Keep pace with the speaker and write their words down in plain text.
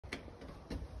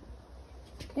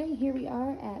Okay, here we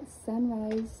are at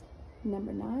Sunrise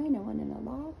number 9, one in a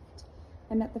loft.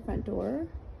 I'm at the front door.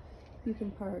 You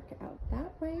can park out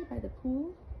that way by the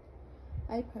pool.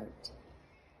 I parked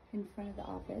in front of the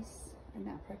office in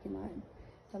that parking lot.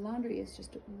 The laundry is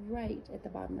just right at the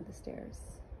bottom of the stairs.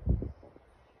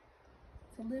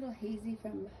 It's a little hazy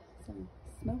from some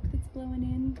smoke that's blowing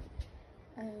in.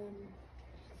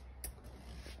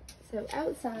 So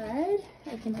outside,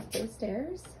 I came up those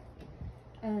stairs.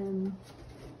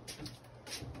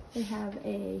 They have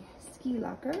a ski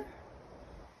locker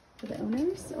for the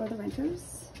owners or the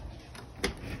renters.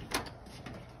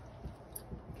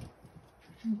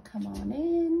 And come on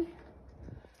in.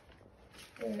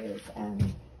 There is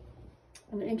an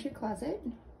entry closet,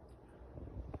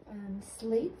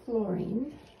 slate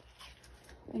flooring.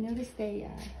 I noticed they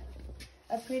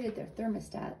upgraded their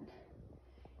thermostat,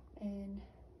 and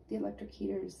the electric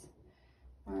heaters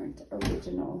aren't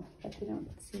original, but they don't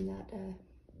seem that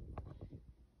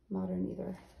modern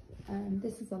either.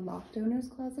 This is a loft owner's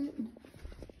closet.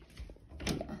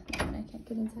 Yeah, that one I can't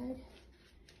get inside.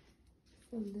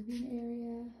 The living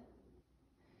area.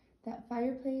 That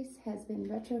fireplace has been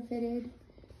retrofitted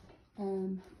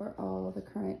for all the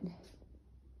current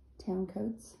town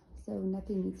codes, so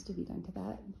nothing needs to be done to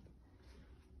that.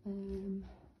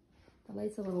 The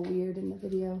light's a little weird in the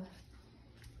video.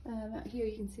 Out here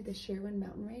you can see the Sherwin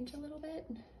mountain range a little bit.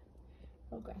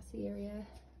 Little grassy area,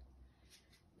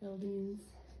 buildings.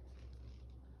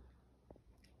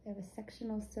 They have a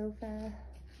sectional sofa.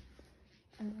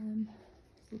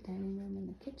 The dining room and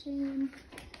the kitchen.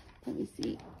 Let me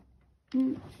see.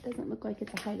 Doesn't look like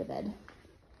it's a hide-a-bed.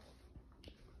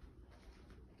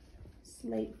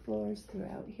 Slate floors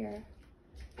throughout here.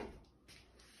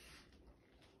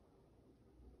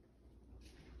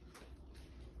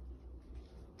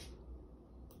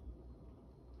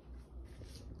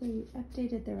 They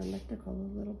updated their electrical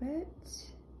a little bit.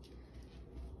 This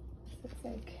looks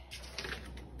like,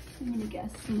 I'm gonna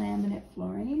guess, laminate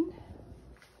flooring.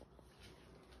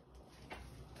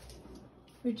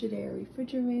 Frigidaire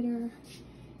refrigerator,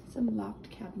 some locked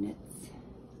cabinets.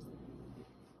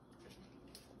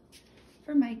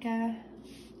 Formica,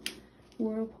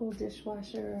 Whirlpool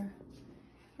dishwasher,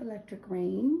 electric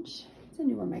range. It's a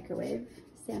newer microwave,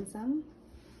 Samsung.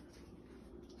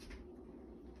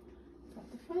 It's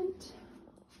at the front.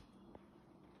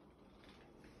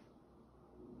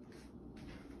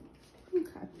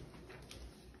 Okay.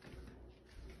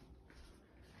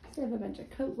 So they have a bunch of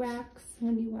coat racks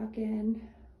when you walk in.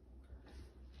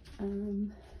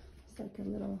 It's like a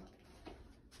little,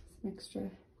 some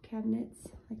extra cabinets,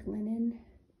 like linen.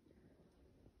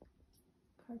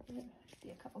 Carpet, I see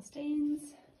a couple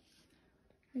stains.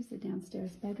 Here's the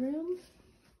downstairs bedroom.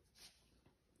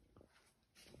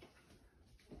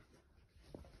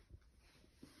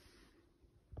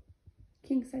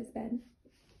 King size bed.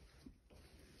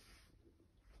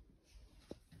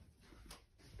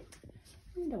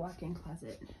 And a walk-in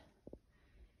closet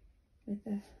with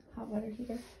a hot water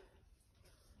heater.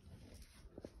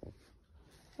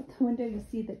 At the window you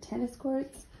see the tennis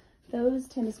courts. Those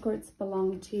tennis courts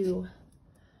belong to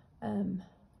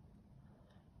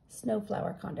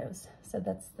Snowflower condos. So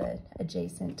that's the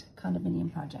adjacent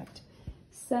condominium project.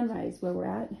 Sunrise, where we're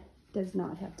at, does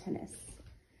not have tennis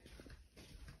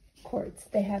courts.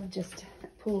 They have just a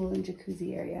pool and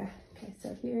jacuzzi area. Okay,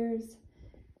 so here's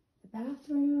the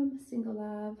bathroom, single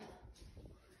lav,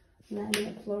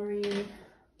 laminate flooring.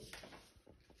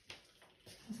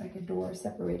 It's like a door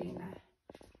separating that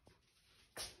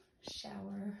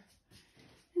shower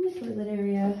and the toilet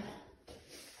area.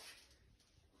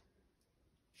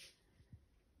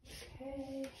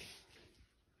 Okay.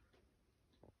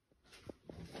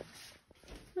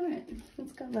 All right,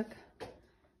 let's go look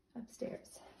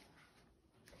upstairs.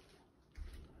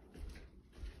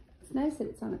 It's nice that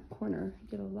it's on a corner.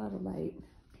 You get a lot of light.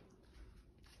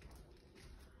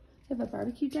 They have a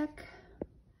barbecue deck,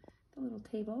 a little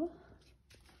table,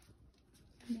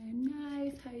 and then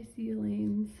nice high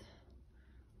ceilings.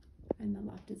 And the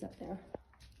loft is up there.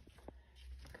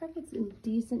 Carpet's in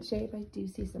decent shape. I do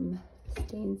see some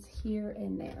stains here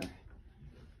and there.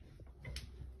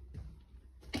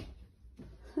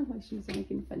 My shoes are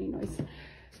making funny noise.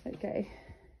 Okay.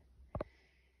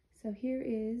 So here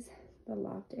is the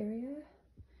loft area.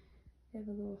 They have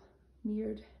a little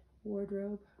mirrored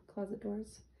wardrobe, closet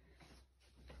doors,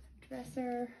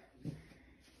 dresser.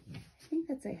 I think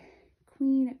that's a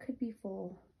queen. It could be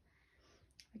full.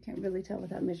 I can't really tell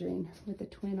without measuring, with the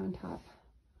twin on top.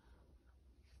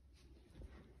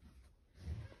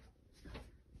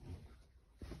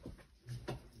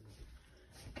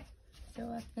 So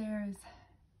up there is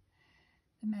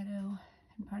the meadow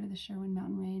and part of the Sherwin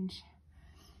Mountain Range.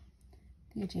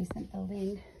 The adjacent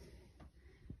building,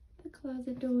 the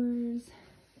closet doors.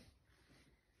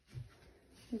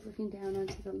 He's looking down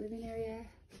onto the living area.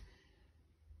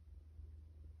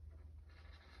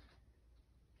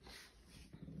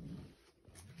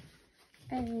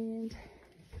 And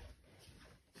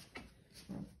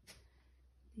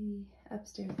the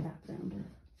upstairs bathroom.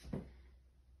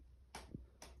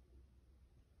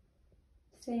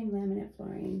 Same laminate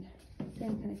flooring,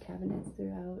 same kind of cabinets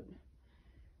throughout.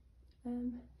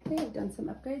 They have done some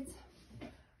upgrades.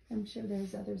 I'm sure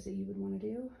there's others that you would want to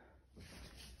do.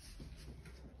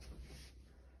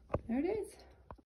 There it is.